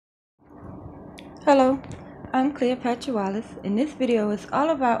Hello, I'm Cleopatra Wallace, and this video is all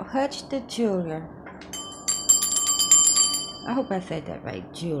about Hutch the jeweler. I hope I said that right,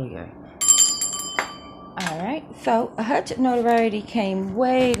 jeweler. Alright, so Hutch notoriety came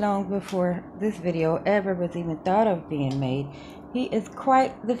way long before this video ever was even thought of being made. He is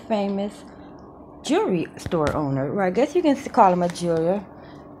quite the famous jewelry store owner, or I guess you can call him a jeweler.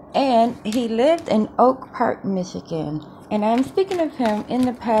 And he lived in Oak Park, Michigan. And I'm speaking of him in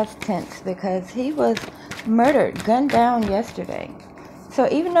the past tense because he was murdered, gunned down yesterday. So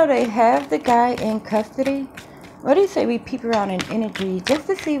even though they have the guy in custody, what do you say we peep around in energy just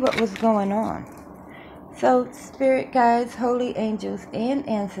to see what was going on? So spirit guides, holy angels, and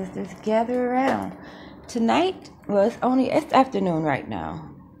ancestors gather around. Tonight was it's afternoon right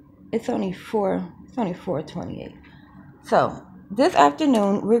now. It's only 4:28. So this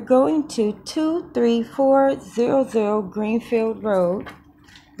afternoon, we're going to 23400 Greenfield Road.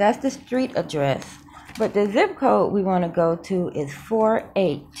 That's the street address. But the zip code we want to go to is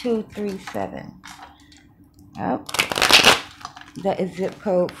 48237. Yep. That is zip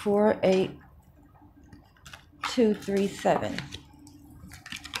code 48237.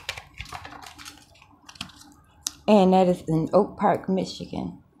 And that is in Oak Park,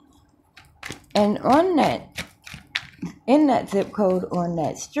 Michigan. And in that zip code on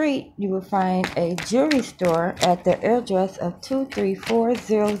that street, you will find a jewelry store at the address of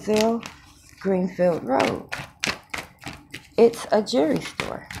 23400 Greenfield Road. It's a jewelry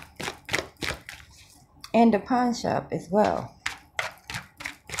store and a pawn shop as well.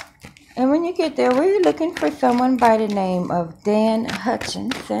 And when you get there, we're looking for someone by the name of Dan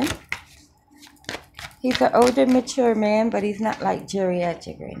Hutchinson. He's an older, mature man, but he's not like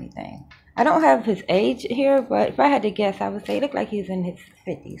geriatric or anything. I don't have his age here, but if I had to guess, I would say it looked like he's in his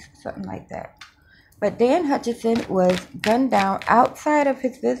 50s, something like that. But Dan Hutchinson was gunned down outside of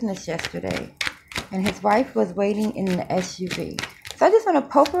his business yesterday, and his wife was waiting in the SUV. So I just want to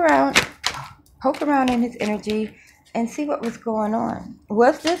poke around in his energy and see what was going on.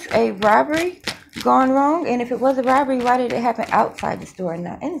 Was this a robbery gone wrong? And if it was a robbery, why did it happen outside the store and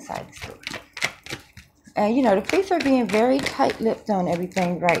not inside the store? And you know, the police are being very tight-lipped on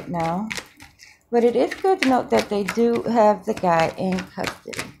everything right now. But it is good to note that they do have the guy in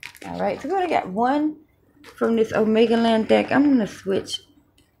custody. Alright, so we're going to get one from this Omega Land deck. I'm going to switch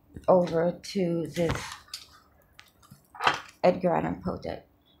over to this Edgar Allan Poe deck.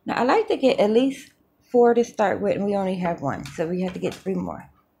 Now, I like to get at least 4 to start with, and we only have 1. So we have to get 3 more.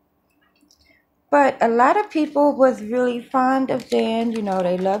 But a lot of people was really fond of Dan. You know,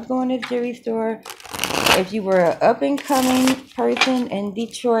 they love going to the jewelry store. If you were an up-and-coming person in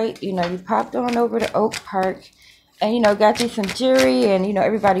Detroit, you know, you popped on over to Oak Park and, you know, got you some jewelry and, you know,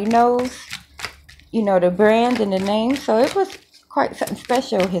 everybody knows, you know, the brand and the name. So it was quite something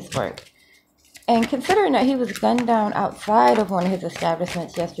special, his work. And considering that he was gunned down outside of one of his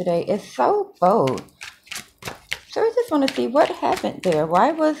establishments yesterday, it's so bold. So we just want to see what happened there.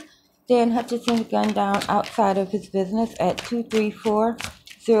 Why was Dan Hutchinson gunned down outside of his business at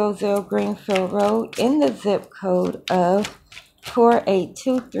 23400 Greenfield Road in the zip code of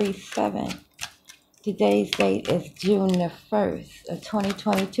 48237. Today's date is June the 1st of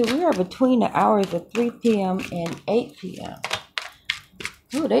 2022. We are between the hours of 3 p.m. and 8 p.m.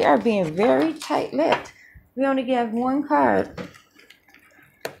 Ooh, they are being very tight-lipped. We only have 1 card.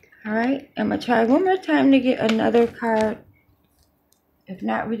 Alright, I'm going to try one more time to get another card. If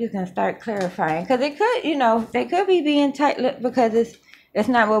not, we're just going to start clarifying. Because it could, you know, they could be being tight-lipped because it's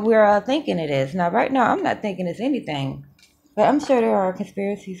not what we're all thinking it is. Now, right now, I'm not thinking it's anything. But I'm sure there are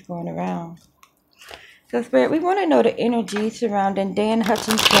conspiracies going around. So, Spirit, we want to know the energy surrounding Dan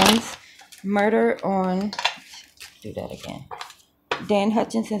Hutchinson's murder on... Do that again. Dan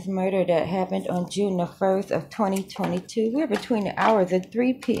Hutchinson's murder that happened on June the 1st of 2022. We're between the hours of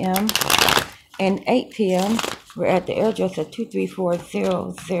 3 p.m. and 8 p.m. We're at the address of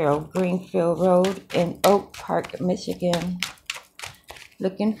 23400 Greenfield Road in Oak Park, Michigan.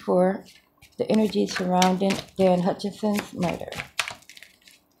 Looking for the energy surrounding Dan Hutchinson's murder.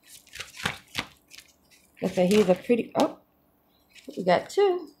 Let's say he's a pretty... Oh, we got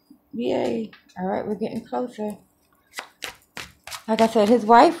 2. Yay. All right, we're getting closer. Like I said, his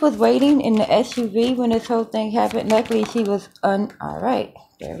wife was waiting in the SUV when this whole thing happened. Luckily, she was all right,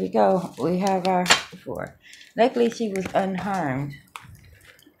 there we go. We have our 4. Luckily, she was unharmed.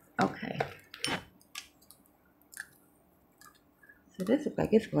 Okay. So this looks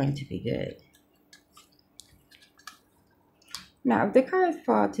like it's going to be good. Now, if the cards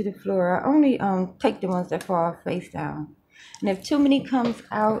fall to the floor, I only take the ones that fall face down. And if too many comes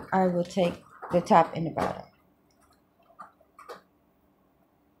out, I will take the top and the bottom.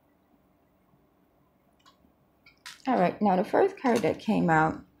 All right, now the first card that came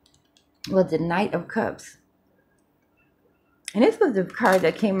out was the Knight of Cups. And this was the card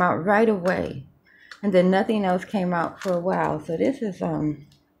that came out right away. And then nothing else came out for a while. So this is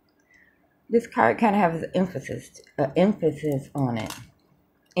this card kind of has emphasis on it.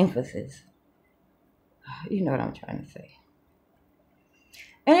 Emphasis. You know what I'm trying to say.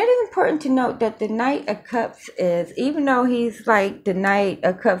 And it is important to note that the Knight of Cups is, even though he's like the Knight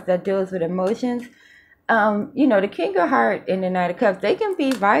of Cups that deals with emotions, you know, the King of Hearts and the Knight of Cups, they can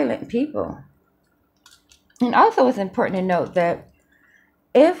be violent people. And also it's important to note that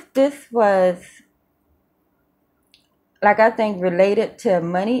if this was, like, I think related to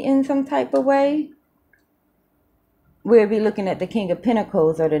money in some type of way, we'll be looking at the King of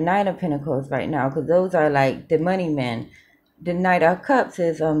Pentacles or the Knight of Pentacles right now, because those are like the money men. The Knight of Cups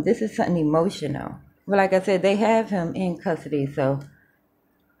is, this is something emotional. But like I said, they have him in custody, so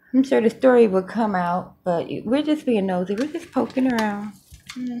I'm sure the story will come out, but we're just being nosy. We're just poking around.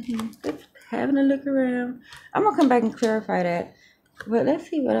 Just having a look around. I'm going to come back and clarify that. But let's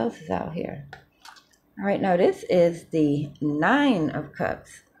see what else is out here. All right, now this is the Nine of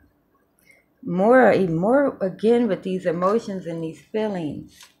Cups. More again with these emotions and these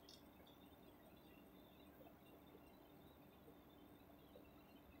feelings.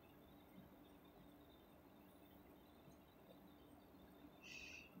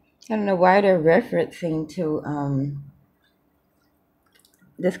 I don't know why they're referencing to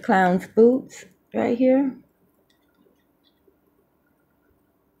this clown's boots right here.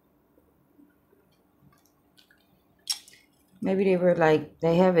 Maybe they were like,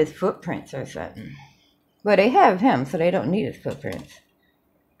 they have his footprints or something. Well, they have him, so they don't need his footprints.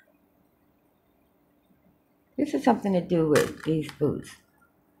 This is something to do with these boots.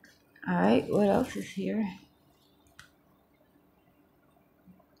 Alright, what else is here?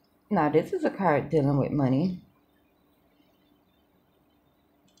 Now, this is a card dealing with money.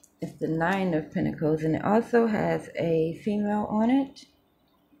 It's the Nine of Pentacles, and it also has a female on it.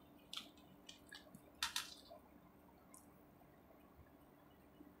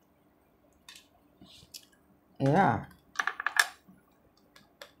 Yeah.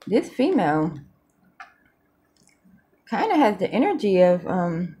 This female kind of has the energy of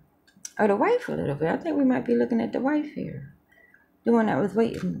the wife a little bit. I think we might be looking at the wife here. The one that was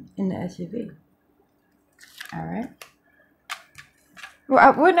waiting in the SUV. All right.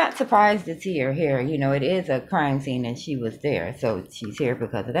 Well, we're not surprised to see her here. You know, it is a crime scene and she was there. So she's here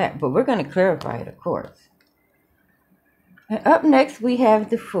because of that. But we're going to clarify it, of course. And up next, we have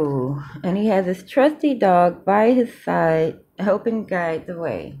the Fool. And he has his trusty dog by his side, helping guide the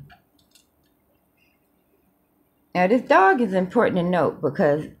way. Now, this dog is important to note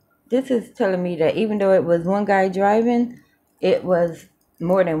because this is telling me that even though it was one guy driving, it was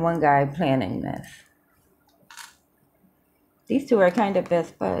more than one guy planning this. These two are kind of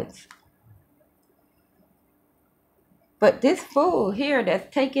best buds. But this Fool here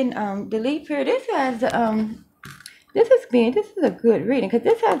that's taking the leap here, this has this is a good reading because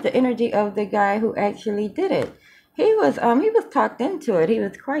this has the energy of the guy who actually did it. He was talked into it. He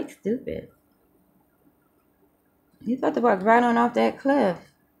was quite stupid. He's about to walk right on off that cliff.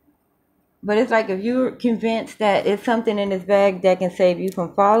 But it's like if you're convinced that it's something in this bag that can save you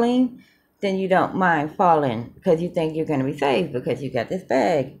from falling, then you don't mind falling because you think you're going to be safe because you got this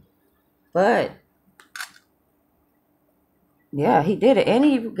bag. But, yeah, he did it and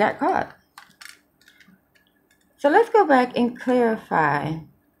he got caught. So let's go back and clarify.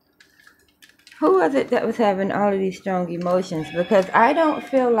 Who was it that was having all of these strong emotions? Because I don't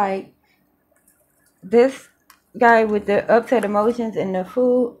feel like this guy with the upset emotions and the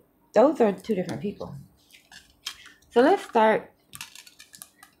Fool, those are two different people. So let's start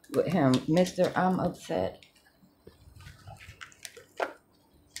with him, Mr. I'm upset.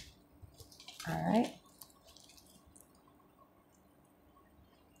 Alright.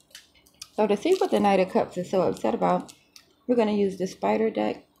 So to see what the Knight of Cups is so upset about, we're going to use the Spider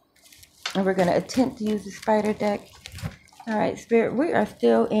deck. And we're going to attempt to use the Spider deck. Alright, Spirit, we are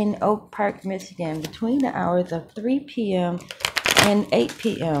still in Oak Park, Michigan, between the hours of 3 p.m. and 8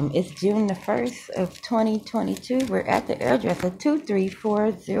 p.m. It's June the 1st of 2022. We're at the address of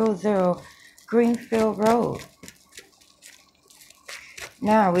 23400 Greenfield Road.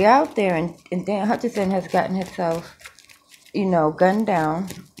 Now, we out there, and Dan Hutchinson has gotten himself, you know, gunned down.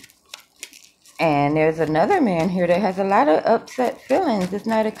 And there's another man here that has a lot of upset feelings, this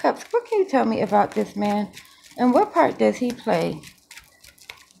Knight of Cups. What can you tell me about this man? And what part does he play?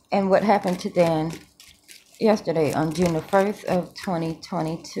 And what happened to Dan yesterday on June the 1st of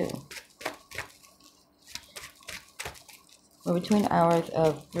 2022? We're between the hours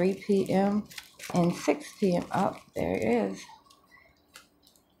of 3 p.m. and 6 p.m. Oh, there it is.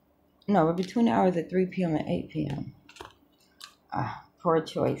 No, we're between the hours of 3 p.m. and 8 p.m. Poor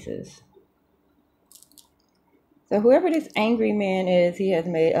choices. So whoever this angry man is, he has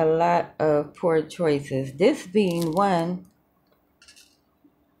made a lot of poor choices. This being one,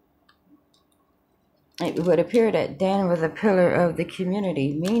 it would appear that Dan was a pillar of the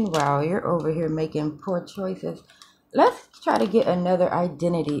community. Meanwhile, you're over here making poor choices. Let's try to get another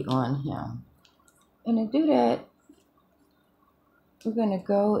identity on him. And to do that, we're going to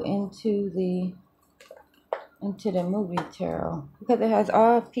go into the movie tarot. Because it has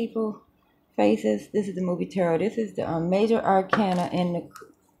all people faces. This is the movie tarot. This is the major arcana in the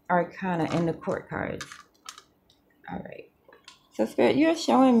court cards. All right. So Spirit, you're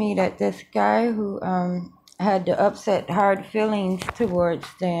showing me that this guy who had the upset, hard feelings towards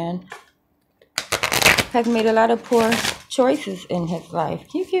Dan has made a lot of poor choices in his life.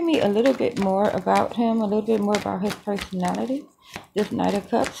 Can you give me a little bit more about him, a little bit more about his personality? This Knight of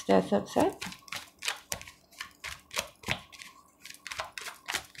Cups that's upset.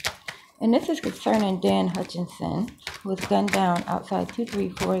 And this is concerning Dan Hutchinson, who was gunned down outside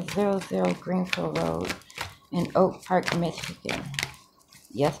 23400 Greenfield Road in Oak Park, Michigan,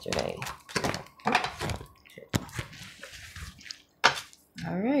 yesterday.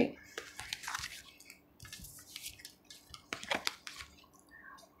 All right.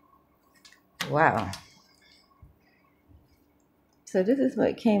 Wow. So this is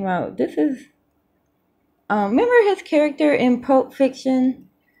what came out. This is, remember his character in Pulp Fiction?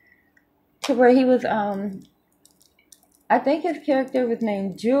 To where he was, I think his character was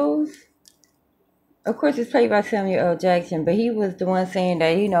named Jules. Of course, it's played by Samuel L. Jackson, but he was the one saying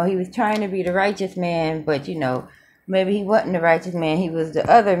that, he was trying to be the righteous man, but, maybe he wasn't the righteous man. He was the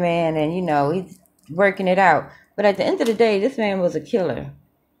other man, and, he's working it out. But at the end of the day, this man was a killer.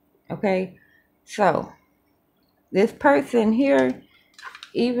 Okay? So, this person here,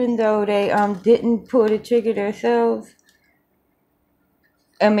 even though they didn't pull the trigger themselves,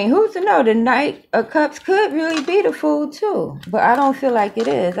 I mean, who's to know? The Knight of Cups could really be the fool too. But I don't feel like it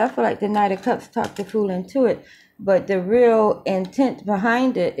is. I feel like the Knight of Cups talked the fool into it. But the real intent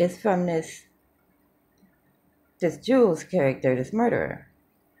behind it is from this Jules character, this murderer.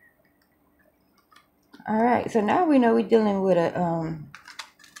 Alright, so now we know we're dealing with a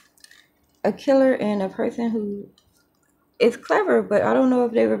killer and a person who is clever, but I don't know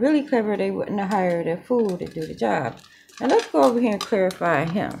if they were really clever, they wouldn't have hired a fool to do the job. Now let's go over here and clarify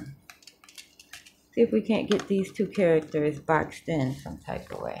him. See if we can't get these two characters boxed in some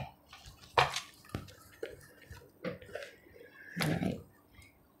type of way. Alright.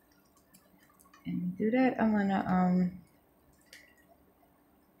 And to do that, I'm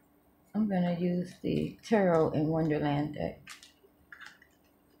gonna use the Tarot in Wonderland deck.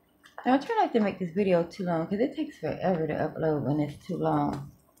 Now I try not to make this video too long because it takes forever to upload when it's too long.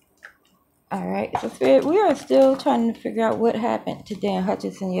 Alright, so Spirit, we are still trying to figure out what happened to Dan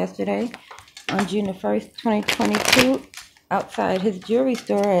Hutchinson yesterday on June the 1st, 2022, outside his jewelry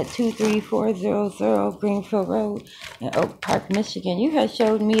store at 23400 Greenfield Road in Oak Park, Michigan. You had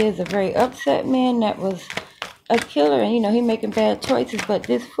showed me as a very upset man that was a killer, and he making bad choices, but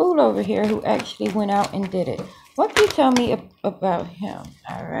this fool over here who actually went out and did it. What can you tell me about him?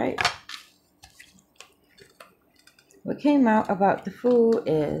 Alright. What came out about the fool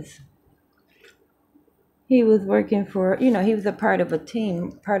is he was working for, he was a part of a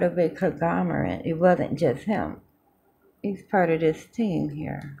team, part of a conglomerate. It wasn't just him. He's part of this team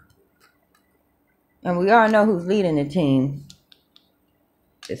here. And we all know who's leading the team.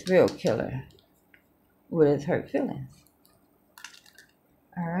 This real killer with his hurt feelings.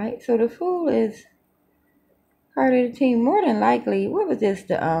 Alright, so the fool is part of the team. More than likely, what was this?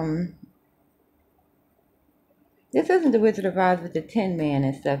 This isn't the Wizard of Oz with the Tin Man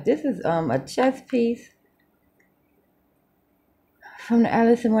and stuff. This is a chess piece from the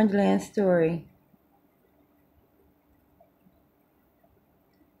Alice in Wonderland story.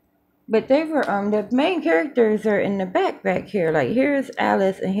 But they were, the main characters are in the back here. Like, here's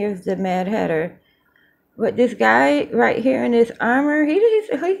Alice and here's the Mad Hatter. But this guy right here in this armor,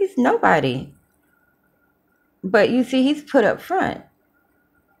 he's nobody. But you see, he's put up front.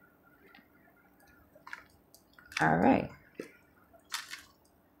 Alright.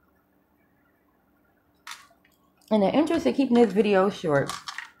 In the interest of keeping this video short,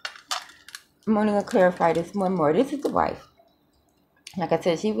 I'm only going to clarify this one more. This is the wife. Like I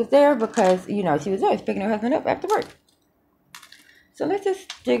said, she was there because, she was there picking her husband up after work. So let's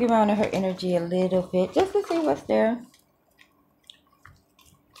just dig around in her energy a little bit just to see what's there.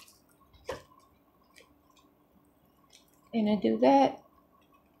 And to do that,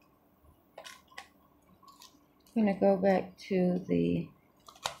 I'm going to go back to the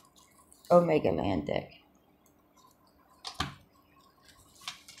Omega Land deck.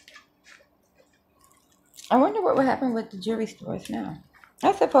 I wonder what will happen with the jewelry stores now.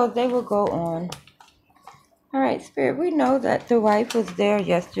 I suppose they will go on. All right, Spirit, we know that the wife was there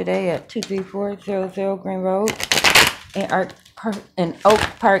yesterday at 23400 Green Road in Oak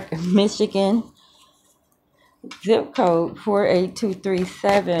Park, Michigan. Zip code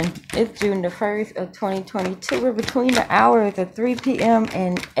 48237. It's June the 1st of 2022. We're between the hours of 3 p.m.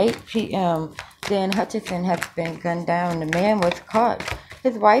 and 8 p.m. Dan Hutchinson has been gunned down. The man was caught.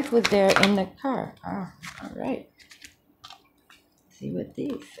 His wife was there in the car. Oh, all right. Let's see what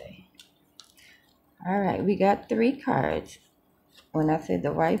these say. All right, we got 3 cards when I said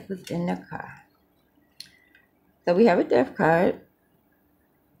the wife was in the car. So we have a death card.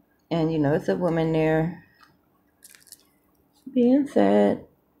 And, you know, it's a woman there being sad.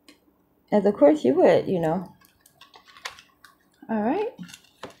 As of course you would, you know. All right.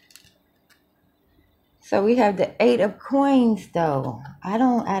 So we have the 8 of coins, though. I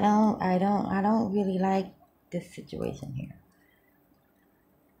don't really like this situation here.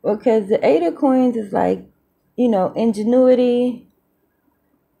 Because the 8 of coins is like, you know, ingenuity.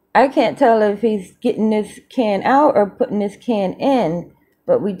 I can't tell if he's getting this can out or putting this can in.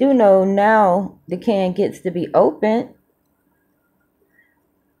 But we do know now the can gets to be opened.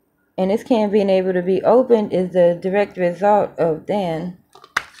 And this can being able to be opened is the direct result of Dan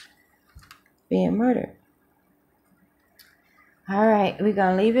being murdered. All right, we're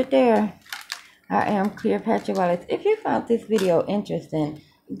going to leave it there. I am Cleopatra Wallace. If you found this video interesting,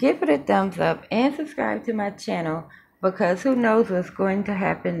 give it a thumbs up and subscribe to my channel because who knows what's going to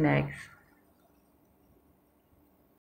happen next.